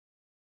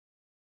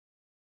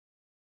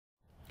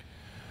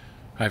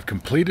I've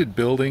completed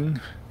building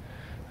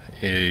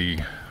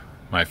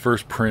my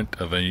first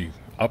print of an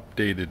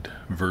updated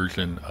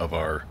version of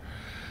our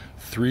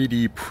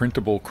 3D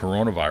printable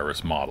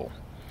coronavirus model.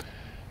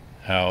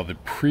 Now, the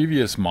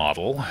previous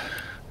model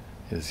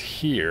is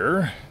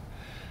here,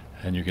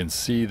 and you can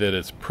see that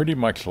it's pretty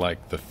much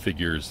like the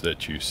figures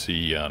that you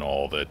see on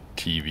all the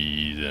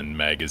TVs and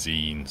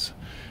magazines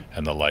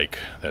and the like,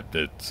 that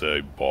it's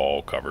a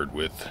ball covered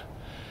with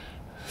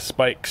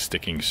spikes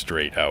sticking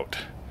straight out.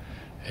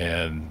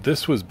 And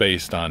this was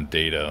based on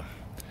data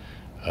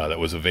that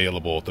was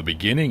available at the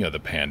beginning of the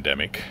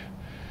pandemic,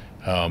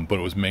 but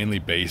it was mainly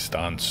based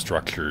on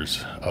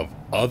structures of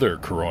other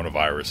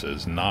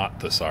coronaviruses, not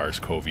the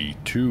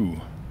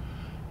SARS-CoV-2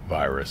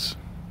 virus.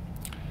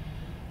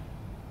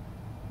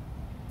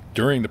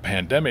 During the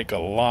pandemic, a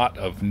lot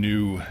of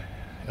new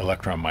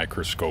electron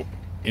microscope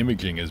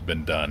imaging has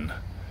been done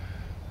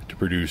to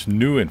produce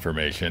new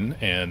information,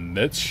 and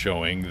that's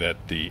showing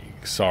that the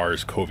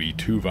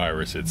SARS-CoV-2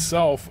 virus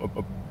itself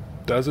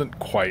doesn't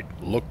quite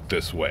look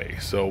this way.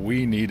 So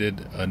we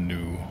needed a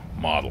new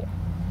model.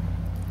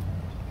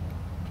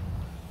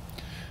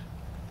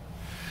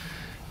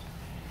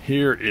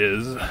 Here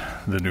is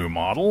the new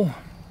model.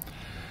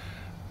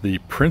 The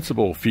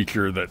principal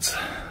feature that's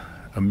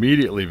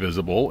immediately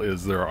visible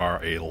is there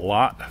are a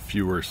lot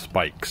fewer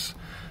spikes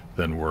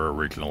than were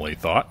originally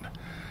thought.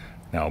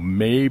 Now,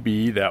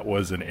 maybe that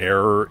was an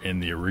error in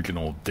the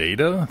original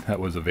data that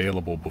was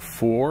available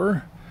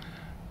before,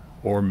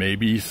 or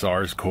maybe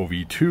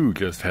SARS-CoV-2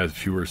 just has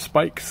fewer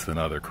spikes than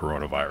other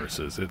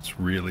coronaviruses. It's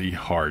really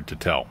hard to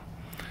tell,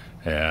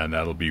 and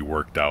that'll be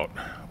worked out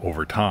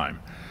over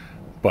time.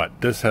 But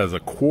this has a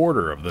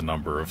quarter of the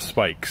number of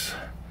spikes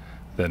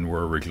than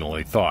were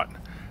originally thought.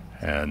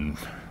 And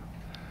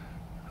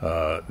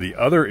the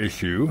other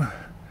issue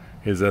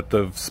is that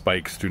the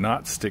spikes do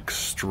not stick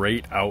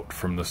straight out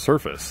from the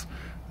surface,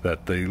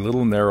 that the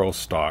little narrow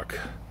stalk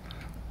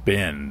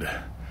bend.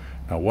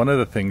 Now, one of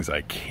the things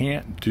I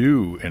can't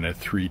do in a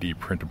 3D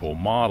printable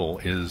model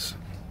is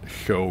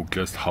show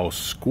just how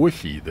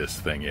squishy this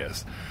thing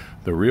is.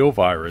 The real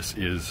virus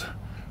is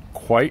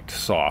quite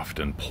soft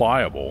and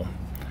pliable.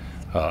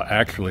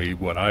 Actually,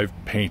 what I've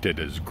painted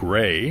is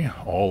gray.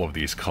 All of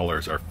these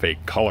colors are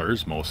fake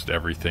colors. Most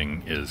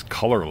everything is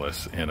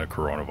colorless in a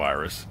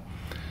coronavirus.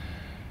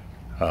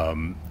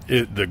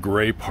 The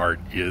gray part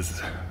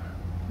is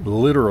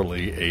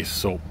literally a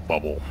soap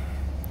bubble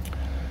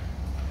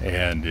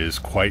and is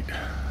quite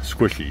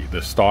squishy.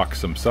 The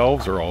stalks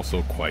themselves are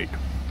also quite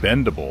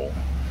bendable,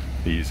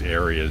 these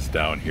areas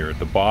down here at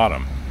the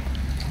bottom.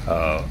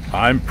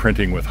 I'm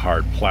printing with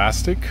hard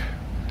plastic,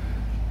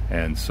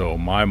 and so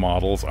my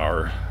models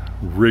are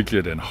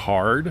rigid and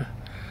hard,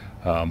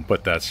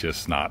 but that's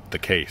just not the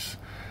case.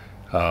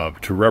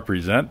 To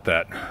represent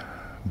that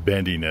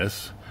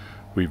bendiness,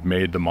 we've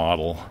made the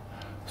model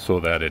so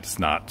that it's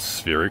not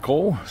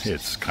spherical,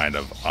 it's kind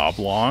of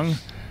oblong,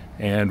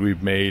 and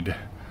we've made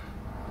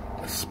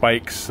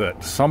spikes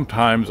that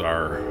sometimes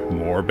are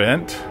more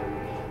bent,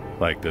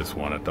 like this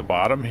one at the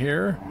bottom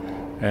here,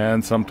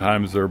 and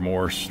sometimes they're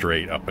more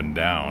straight up and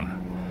down.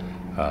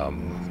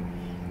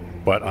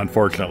 But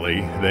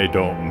unfortunately, they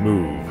don't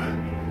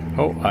move.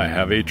 Oh, I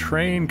have a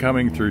train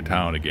coming through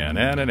town again,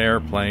 and an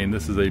airplane.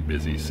 This is a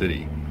busy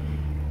city.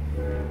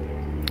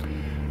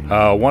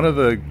 One of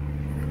the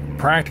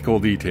practical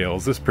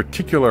details, this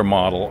particular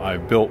model I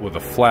built with a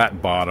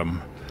flat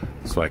bottom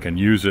so I can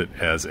use it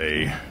as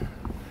a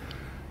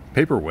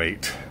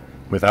paperweight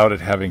without it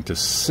having to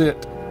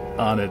sit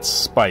on its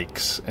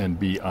spikes and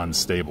be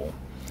unstable.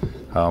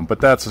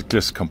 But that's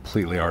just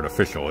completely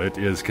artificial. It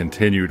is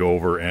continued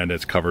over and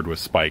it's covered with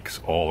spikes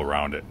all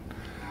around it.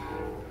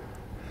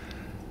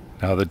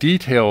 Now, the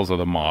details of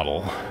the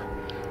model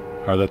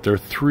are that there are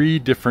three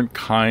different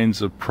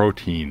kinds of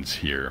proteins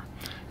here.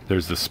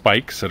 There's the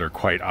spikes that are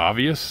quite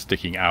obvious,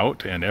 sticking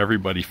out, and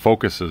everybody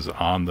focuses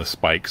on the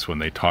spikes when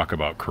they talk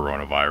about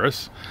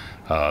coronavirus.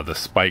 The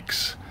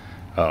spikes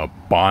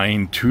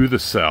bind to the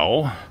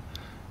cell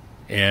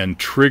and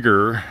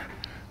trigger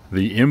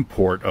the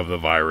import of the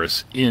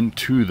virus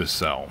into the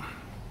cell.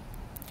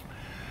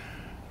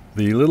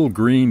 The little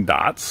green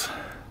dots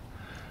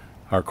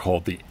are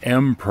called the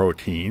M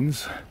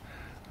proteins.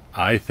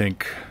 I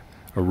think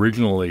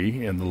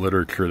originally in the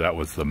literature that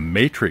was the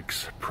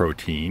matrix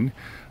protein,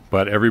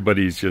 but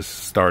everybody's just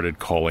started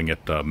calling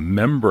it the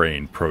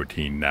membrane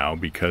protein now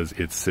because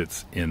it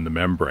sits in the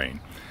membrane.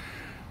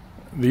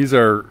 These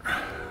are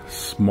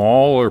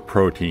smaller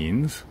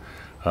proteins.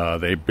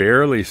 They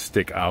barely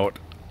stick out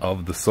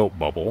of the soap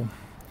bubble,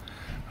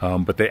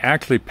 but they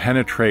actually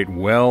penetrate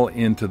well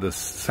into the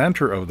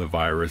center of the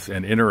virus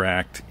and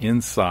interact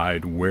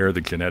inside where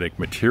the genetic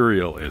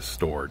material is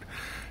stored.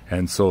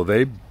 And so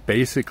they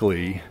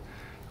basically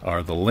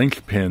are the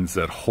linchpins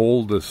that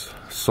hold this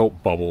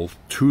soap bubble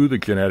to the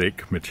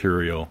genetic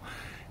material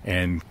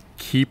and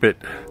keep it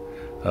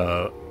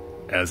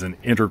as an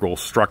integral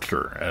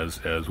structure,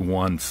 as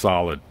one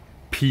solid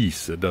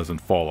piece that doesn't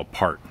fall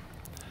apart.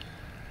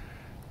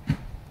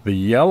 The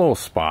yellow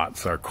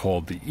spots are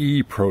called the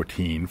E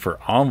protein for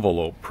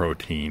envelope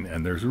protein,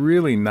 and there's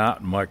really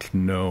not much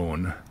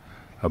known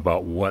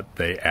about what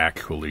they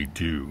actually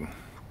do.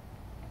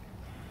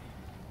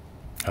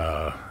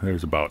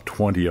 There's about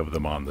 20 of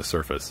them on the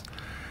surface.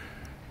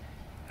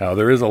 Now,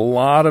 there is a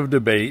lot of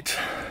debate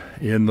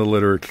in the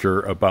literature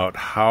about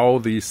how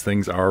these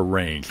things are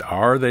arranged.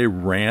 Are they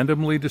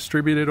randomly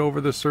distributed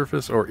over the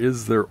surface, or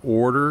is there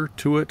order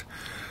to it,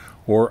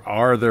 or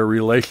are there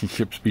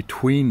relationships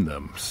between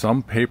them?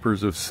 Some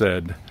papers have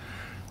said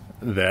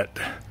that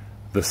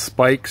the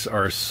spikes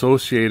are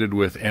associated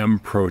with M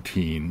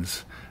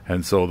proteins,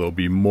 and so there'll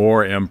be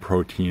more M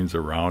proteins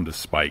around a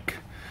spike.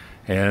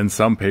 And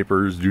some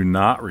papers do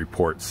not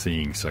report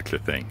seeing such a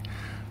thing.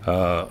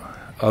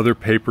 Other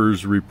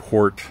papers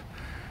report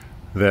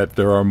that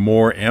there are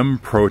more M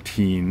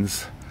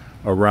proteins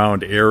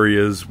around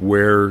areas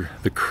where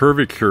the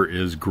curvature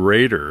is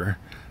greater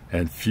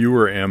and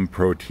fewer M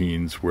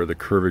proteins where the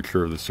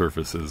curvature of the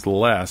surface is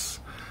less.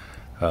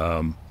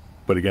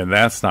 But again,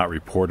 that's not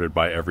reported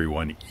by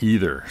everyone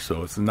either.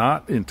 So it's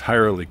not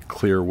entirely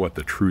clear what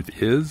the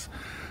truth is.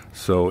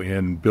 So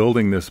in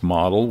building this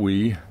model,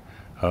 we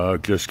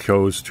just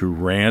chose to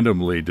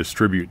randomly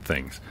distribute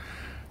things.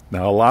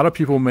 Now, a lot of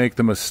people make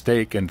the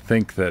mistake and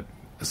think that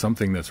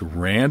something that's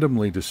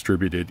randomly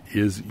distributed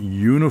is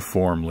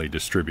uniformly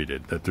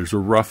distributed, that there's a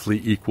roughly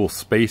equal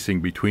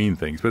spacing between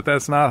things, but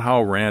that's not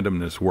how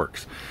randomness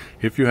works.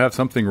 If you have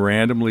something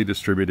randomly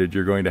distributed,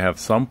 you're going to have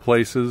some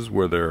places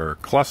where there are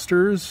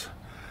clusters,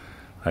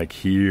 like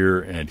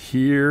here,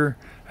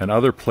 and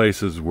other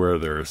places where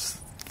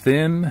there's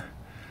thin,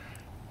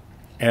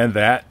 and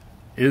that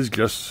is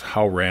just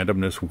how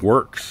randomness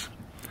works.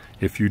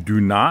 If you do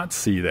not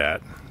see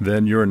that,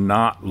 then you're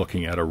not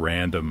looking at a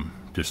random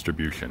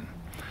distribution.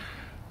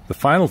 The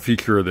final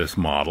feature of this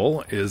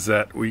model is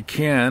that we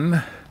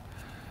can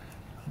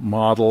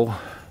model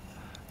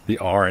the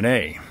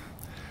RNA.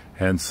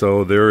 And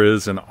so there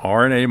is an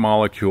RNA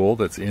molecule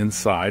that's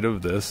inside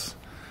of this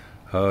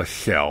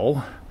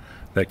shell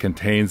that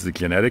contains the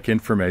genetic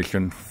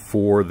information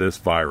for this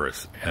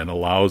virus and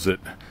allows it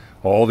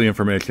all the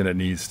information it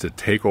needs to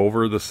take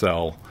over the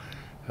cell,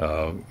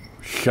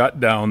 shut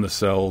down the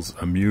cell's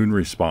immune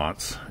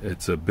response,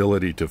 its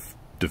ability to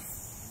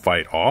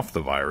fight off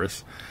the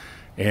virus,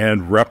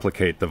 and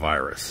replicate the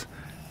virus.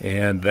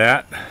 And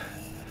that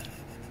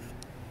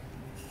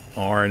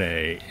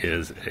RNA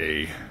is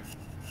a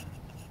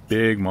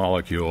big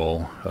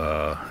molecule,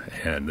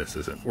 and this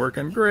isn't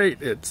working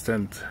great. It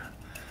tends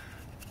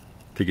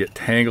to get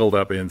tangled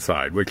up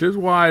inside, which is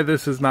why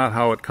this is not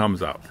how it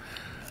comes out.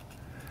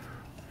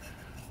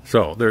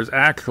 So there's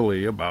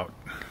actually about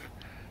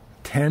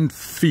 10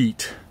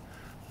 feet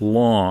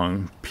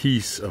long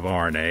piece of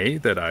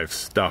RNA that I've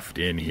stuffed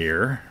in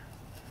here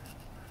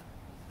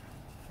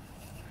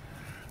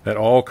that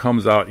all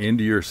comes out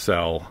into your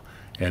cell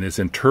and is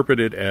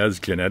interpreted as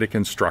genetic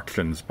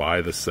instructions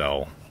by the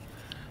cell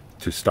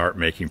to start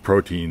making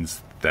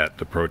proteins that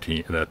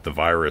the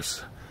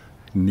virus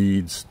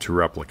needs to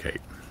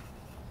replicate.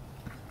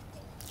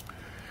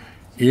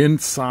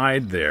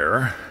 Inside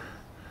there,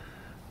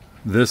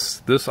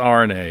 this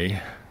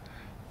RNA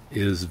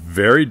is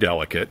very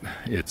delicate.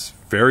 It's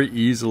very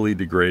easily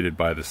degraded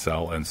by the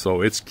cell, and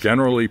so it's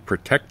generally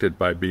protected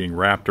by being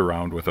wrapped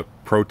around with a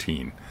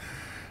protein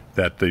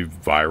that the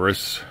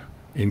virus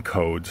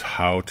encodes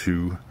how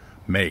to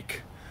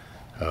make.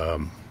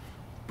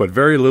 But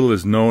very little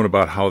is known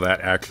about how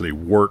that actually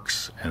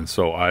works, and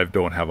so I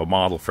don't have a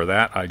model for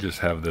that. I just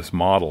have this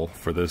model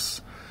for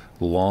this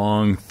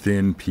long,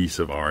 thin piece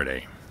of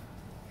RNA.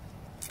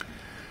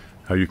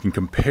 Now you can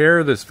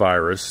compare this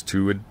virus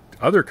to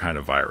other kind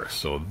of virus.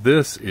 So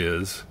this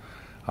is,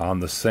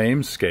 on the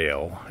same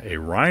scale, a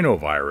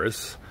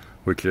rhinovirus,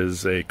 which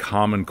is a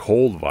common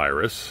cold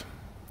virus.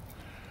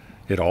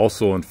 It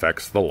also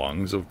infects the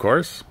lungs, of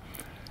course.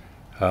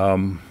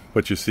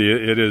 But you see,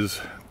 it is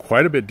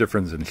quite a bit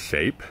different in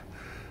shape.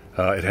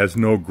 It has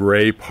no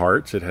gray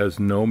parts. It has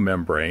no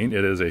membrane.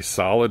 It is a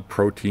solid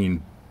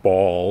protein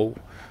ball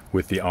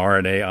with the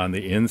RNA on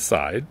the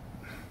inside.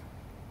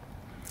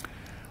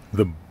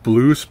 The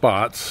blue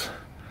spots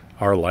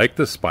are like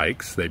the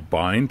spikes. They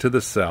bind to the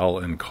cell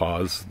and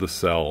cause the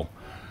cell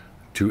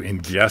to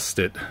ingest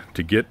it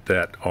to get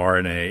that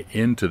RNA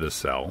into the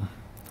cell.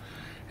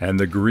 And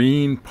the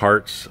green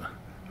parts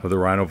of the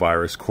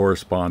rhinovirus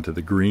correspond to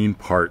the green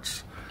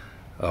parts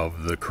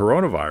of the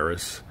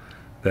coronavirus,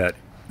 that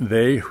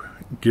they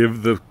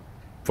give the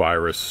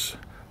virus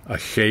a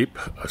shape,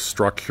 a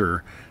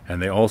structure,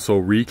 and they also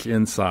reach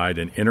inside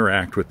and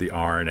interact with the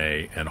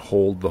RNA and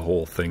hold the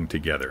whole thing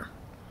together.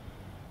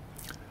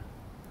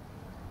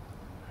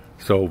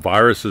 So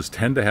viruses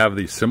tend to have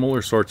these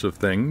similar sorts of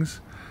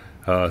things.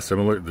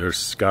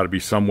 There's got to be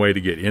some way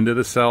to get into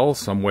the cell,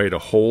 some way to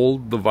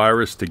hold the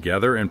virus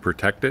together and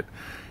protect it,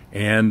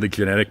 and the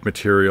genetic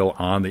material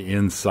on the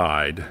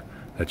inside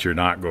that you're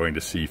not going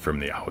to see from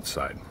the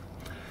outside.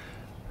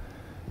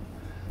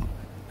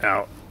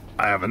 Now,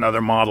 I have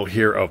another model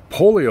here of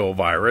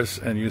poliovirus,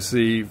 and you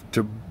see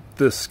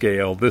this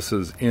scale, this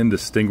is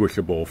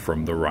indistinguishable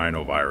from the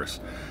rhinovirus.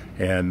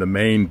 And the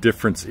main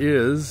difference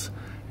is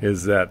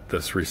that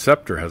this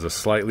receptor has a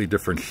slightly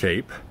different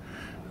shape.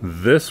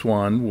 This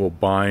one will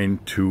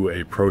bind to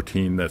a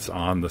protein that's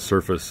on the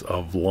surface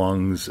of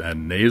lungs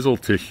and nasal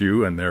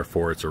tissue, and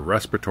therefore it's a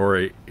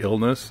respiratory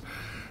illness.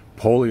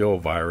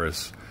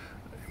 Poliovirus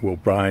will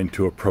bind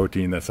to a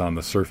protein that's on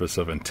the surface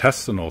of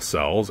intestinal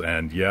cells,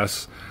 and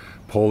yes,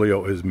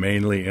 polio is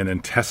mainly an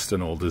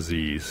intestinal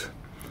disease.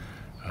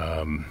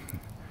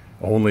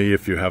 Only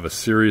if you have a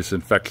serious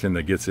infection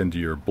that gets into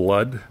your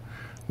blood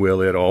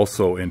will it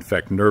also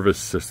infect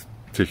nervous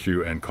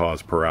tissue and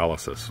cause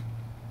paralysis.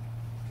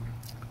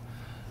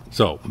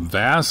 So,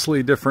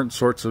 vastly different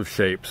sorts of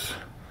shapes,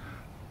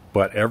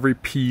 but every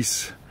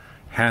piece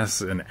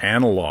has an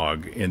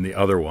analog in the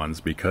other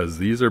ones because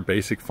these are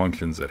basic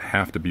functions that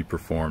have to be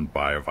performed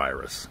by a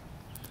virus.